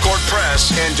from Full Court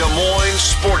Press and Des Moines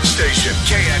Sports Station,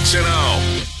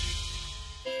 KXNO.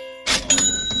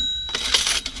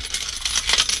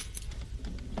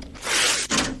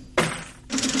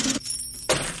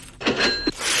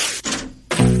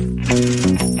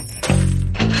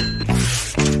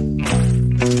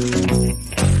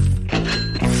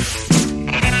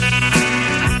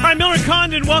 Hi, Miller and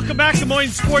Condon. Welcome back to Des Moines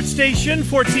Sports Station,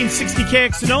 1460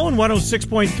 KXNO and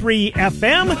 106.3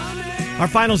 FM. Our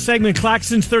final segment,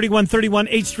 Claxons, 3131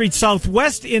 8th Street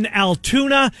Southwest in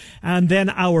Altoona. And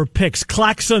then our picks,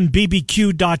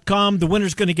 ClaxonBBQ.com. The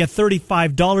winner's going to get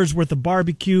 $35 worth of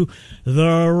barbecue.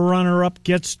 The runner-up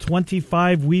gets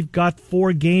 $25. We've got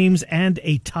 4 games and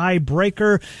a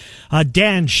tiebreaker.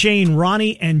 Dan, Shane,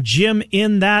 Ronnie, and Jim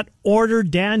in that order.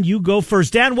 Dan, you go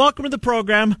first. Dan, welcome to the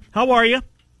program. How are you?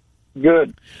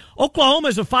 Good. Oklahoma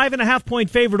is a 5.5-point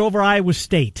favorite over Iowa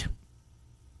State.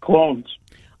 Clones.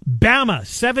 Bama,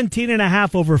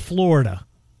 17.5 over Florida.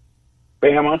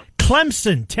 Bama.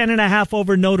 Clemson, 10.5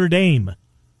 over Notre Dame.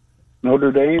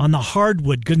 Notre Dame. On the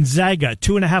hardwood, Gonzaga,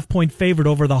 2.5-point favorite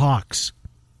over the Hawks.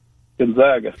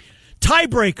 Gonzaga.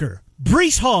 Tiebreaker,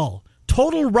 Breece Hall,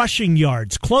 total rushing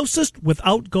yards, closest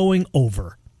without going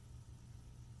over.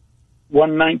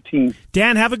 119.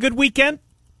 Dan, have a good weekend.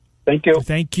 Thank you.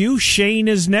 Thank you. Shane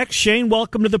is next. Shane,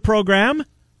 welcome to the program.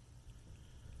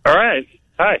 All right.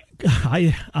 Hi.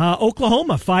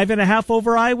 Oklahoma, 5.5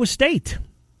 over Iowa State.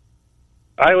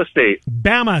 Iowa State.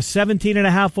 Bama,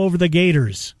 17.5 over the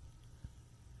Gators.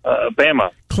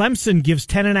 Bama. Clemson gives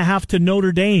 10.5 to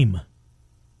Notre Dame.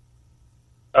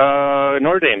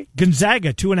 Notre Dame.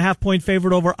 Gonzaga, 2.5-point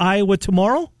favorite over Iowa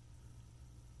tomorrow.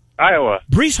 Iowa.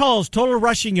 Breece Hall's total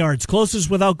rushing yards,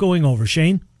 closest without going over.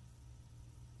 Shane?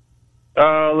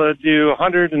 Let's do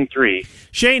 103.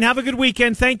 Shane, have a good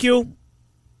weekend. Thank you.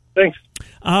 Thanks.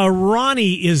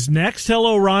 Ronnie is next.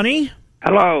 Hello, Ronnie.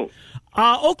 Hello.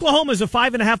 Oklahoma's a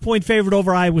 5.5-point favorite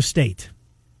over Iowa State.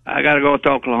 I got to go with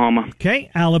Oklahoma.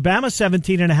 Okay. Alabama,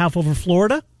 17.5 over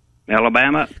Florida.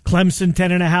 Alabama. Clemson,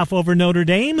 10.5 over Notre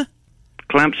Dame.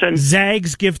 Clemson.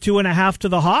 Zags give 2.5 to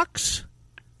the Hawks.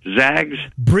 Zags.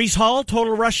 Breece Hall,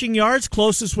 total rushing yards,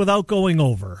 closest without going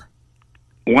over.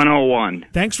 101.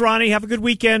 Thanks, Ronnie. Have a good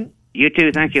weekend. You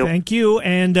too. Thank you. Thank you.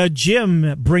 And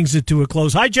Jim brings it to a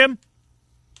close. Hi, Jim.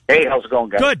 Hey, how's it going,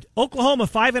 guys? Good. Oklahoma,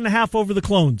 5.5 over the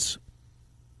Clones.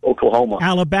 Oklahoma.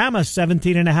 Alabama,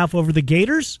 17.5 over the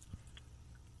Gators.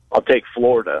 I'll take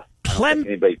Florida. I don't think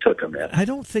anybody took them yet. I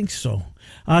don't think so.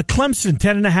 Clemson,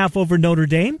 10.5 over Notre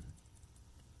Dame.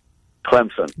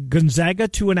 Clemson. Gonzaga,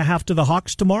 2.5 to the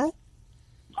Hawks tomorrow.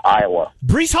 Iowa.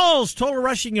 Breece Hall's total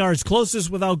rushing yards, closest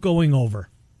without going over.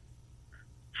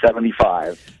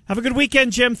 75. Have a good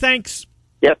weekend, Jim. Thanks.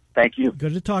 Yep, thank you.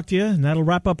 Good to talk to you. And that'll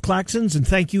wrap up Claxons. And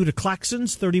thank you to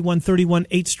Claxons, 3131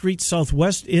 8th Street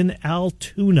Southwest in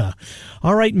Altoona.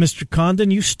 All right, Mr. Condon,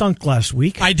 you stunk last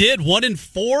week. I did.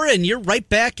 1-4, and you're right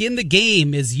back in the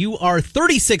game as you are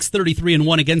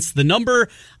 36-33-1 against the number.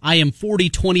 I am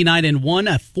 40-29-1,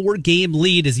 a 4-game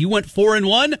lead as you went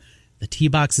 4-1. The tee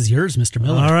box is yours, Mr.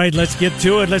 Miller. All right, let's get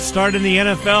to it. Let's start in the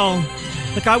NFL.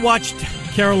 Look, I watched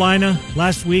Carolina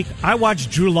last week. I watched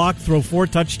Drew Lock throw 4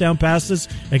 touchdown passes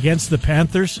against the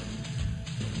Panthers.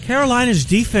 Carolina's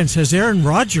defense has Aaron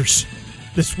Rodgers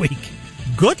this week.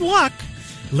 Good luck.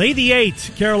 Lay the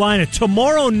 8, Carolina,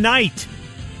 tomorrow night,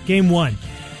 game 1.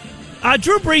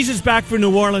 Drew Brees is back for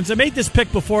New Orleans. I made this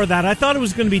pick before that. I thought it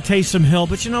was going to be Taysom Hill,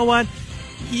 but you know what?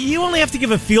 You only have to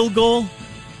give a field goal,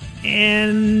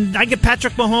 and I get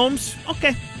Patrick Mahomes.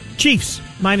 Okay, Chiefs,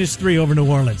 -3 over New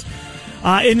Orleans.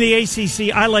 In the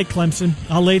ACC, I like Clemson.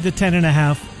 I'll lay the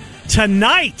 10.5.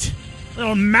 Tonight,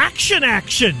 little Maction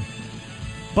action.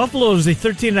 Buffalo is a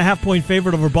 13.5-point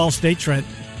favorite over Ball State, Trent.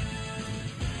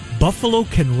 Buffalo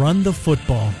can run the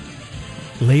football.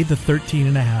 Lay the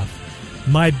 13.5.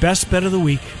 My best bet of the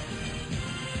week.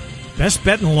 Best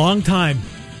bet in a long time.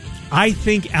 I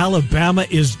think Alabama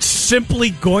is simply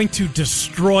going to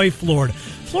destroy Florida.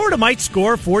 Florida might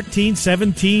score 14,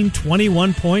 17,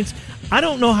 21 points. I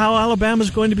don't know how Alabama's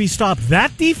going to be stopped.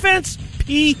 That defense,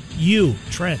 P.U.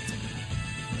 Trent.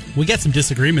 We got some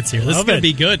disagreements here. This is going to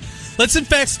be good. Let's, in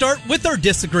fact, start with our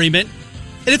disagreement.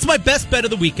 And it's my best bet of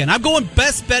the weekend. I'm going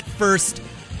best bet first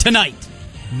tonight.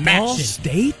 Ball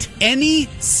State? Any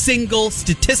single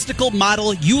statistical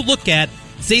model you look at,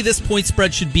 say this point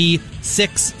spread should be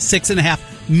 6, 6.5.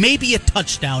 Maybe a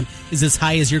touchdown is as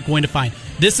high as you're going to find.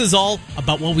 This is all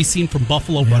about what we've seen from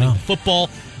Buffalo running the football.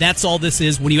 That's all this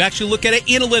is. When you actually look at it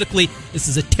analytically, this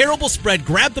is a terrible spread.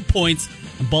 Grab the points.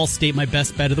 And Ball State, my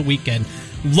best bet of the weekend.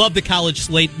 Love the college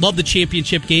slate. Love the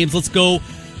championship games. Let's go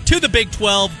to the Big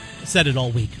 12. Said it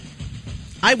all week.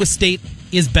 Iowa State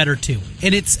is better too.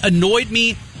 And it's annoyed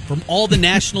me from all the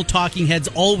national talking heads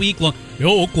all week long.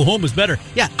 Oklahoma's better.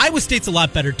 Yeah, Iowa State's a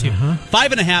lot better too.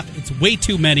 5.5, it's way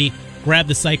too many. Grab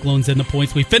the Cyclones and the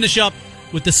points. We finish up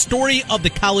with the story of the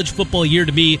college football year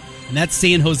to me, and that's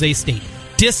San Jose State.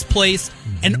 Displaced,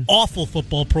 an awful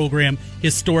football program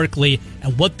historically,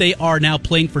 and what they are now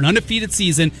playing for an undefeated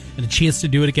season and a chance to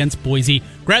do it against Boise.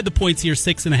 Grab the points here,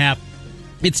 6.5.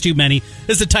 It's too many.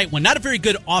 This is a tight one. Not a very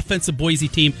good offensive Boise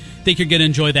team. Think you're going to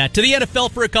enjoy that. To the NFL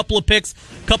for a couple of picks,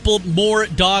 a couple more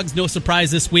dogs, no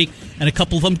surprise this week, and a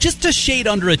couple of them just a shade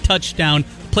under a touchdown.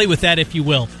 Play with that if you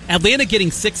will. Atlanta getting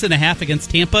 6.5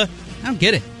 against Tampa. I don't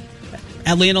get it.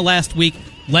 Atlanta last week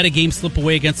let a game slip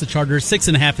away against the Chargers.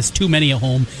 6.5 is too many at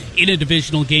home in a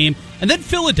divisional game. And then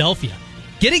Philadelphia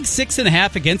getting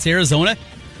 6.5 against Arizona.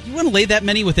 You want to lay that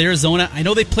many with Arizona? I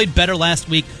know they played better last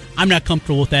week. I'm not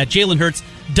comfortable with that. Jalen Hurts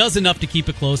does enough to keep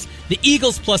it close. The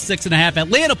Eagles plus 6.5,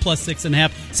 Atlanta plus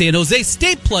 6.5, San Jose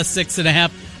State plus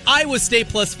 6.5, Iowa State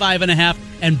plus 5.5,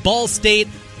 and Ball State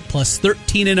plus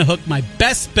 13 and a hook. My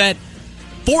best bet,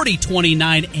 40,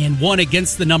 29, and 1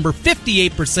 against the number,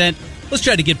 58%. Let's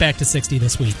try to get back to 60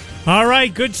 this week. All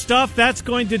right, good stuff. That's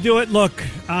going to do it. Look,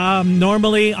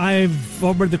 normally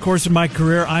over the course of my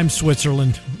career, I'm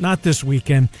Switzerland. Not this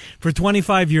weekend. For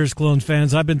 25 years, Clone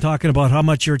fans, I've been talking about how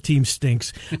much your team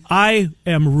stinks. I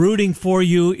am rooting for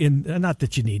you not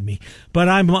that you need me, but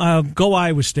I'm go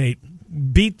Iowa State.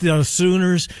 Beat the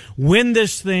Sooners, win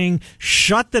this thing,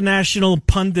 shut the national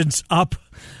pundits up.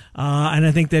 And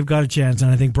I think they've got a chance,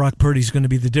 and I think Brock Purdy's going to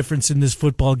be the difference in this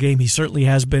football game. He certainly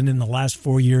has been in the last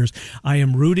 4 years. I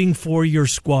am rooting for your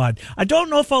squad. I don't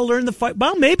know if I'll learn the fight.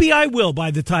 Well, maybe I will by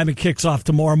the time it kicks off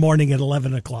tomorrow morning at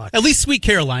 11 o'clock. At least Sweet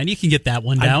Caroline, you can get that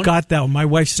one down. I've got that one. My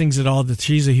wife sings it all.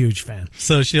 She's a huge fan.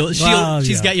 So she's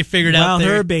got you figured out there.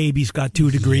 Well, her baby's got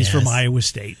 2 degrees from Iowa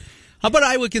State. How about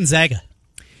Iowa Gonzaga?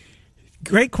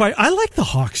 Great question. I like the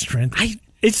Hawks, Trent.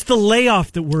 It's the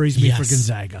layoff that worries me for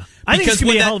Gonzaga. I think it's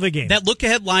going to be a hell of a game. That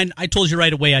look-ahead line, I told you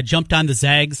right away, I jumped on the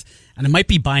Zags, and I might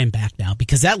be buying back now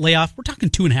because that layoff, we're talking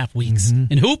 2.5 weeks.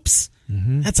 In hoops,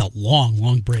 that's a long,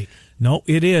 long break. No,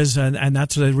 it is, and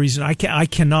that's the reason I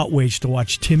cannot wait to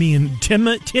watch Timmy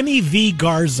V.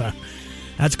 Garza.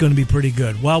 That's going to be pretty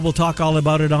good. Well, we'll talk all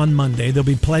about it on Monday. There'll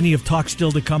be plenty of talk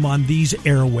still to come on these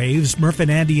airwaves. Murph and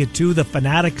Andy at 2, the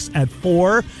Fanatics at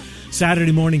 4.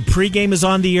 Saturday morning pregame is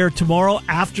on the air tomorrow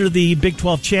after the Big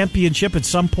 12 championship. At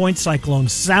some point,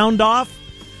 Cyclones sound off.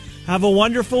 Have a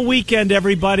wonderful weekend,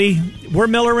 everybody. We're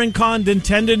Miller and Condon,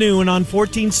 10 to noon on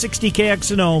 1460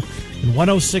 KXNO and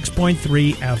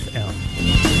 106.3 FM.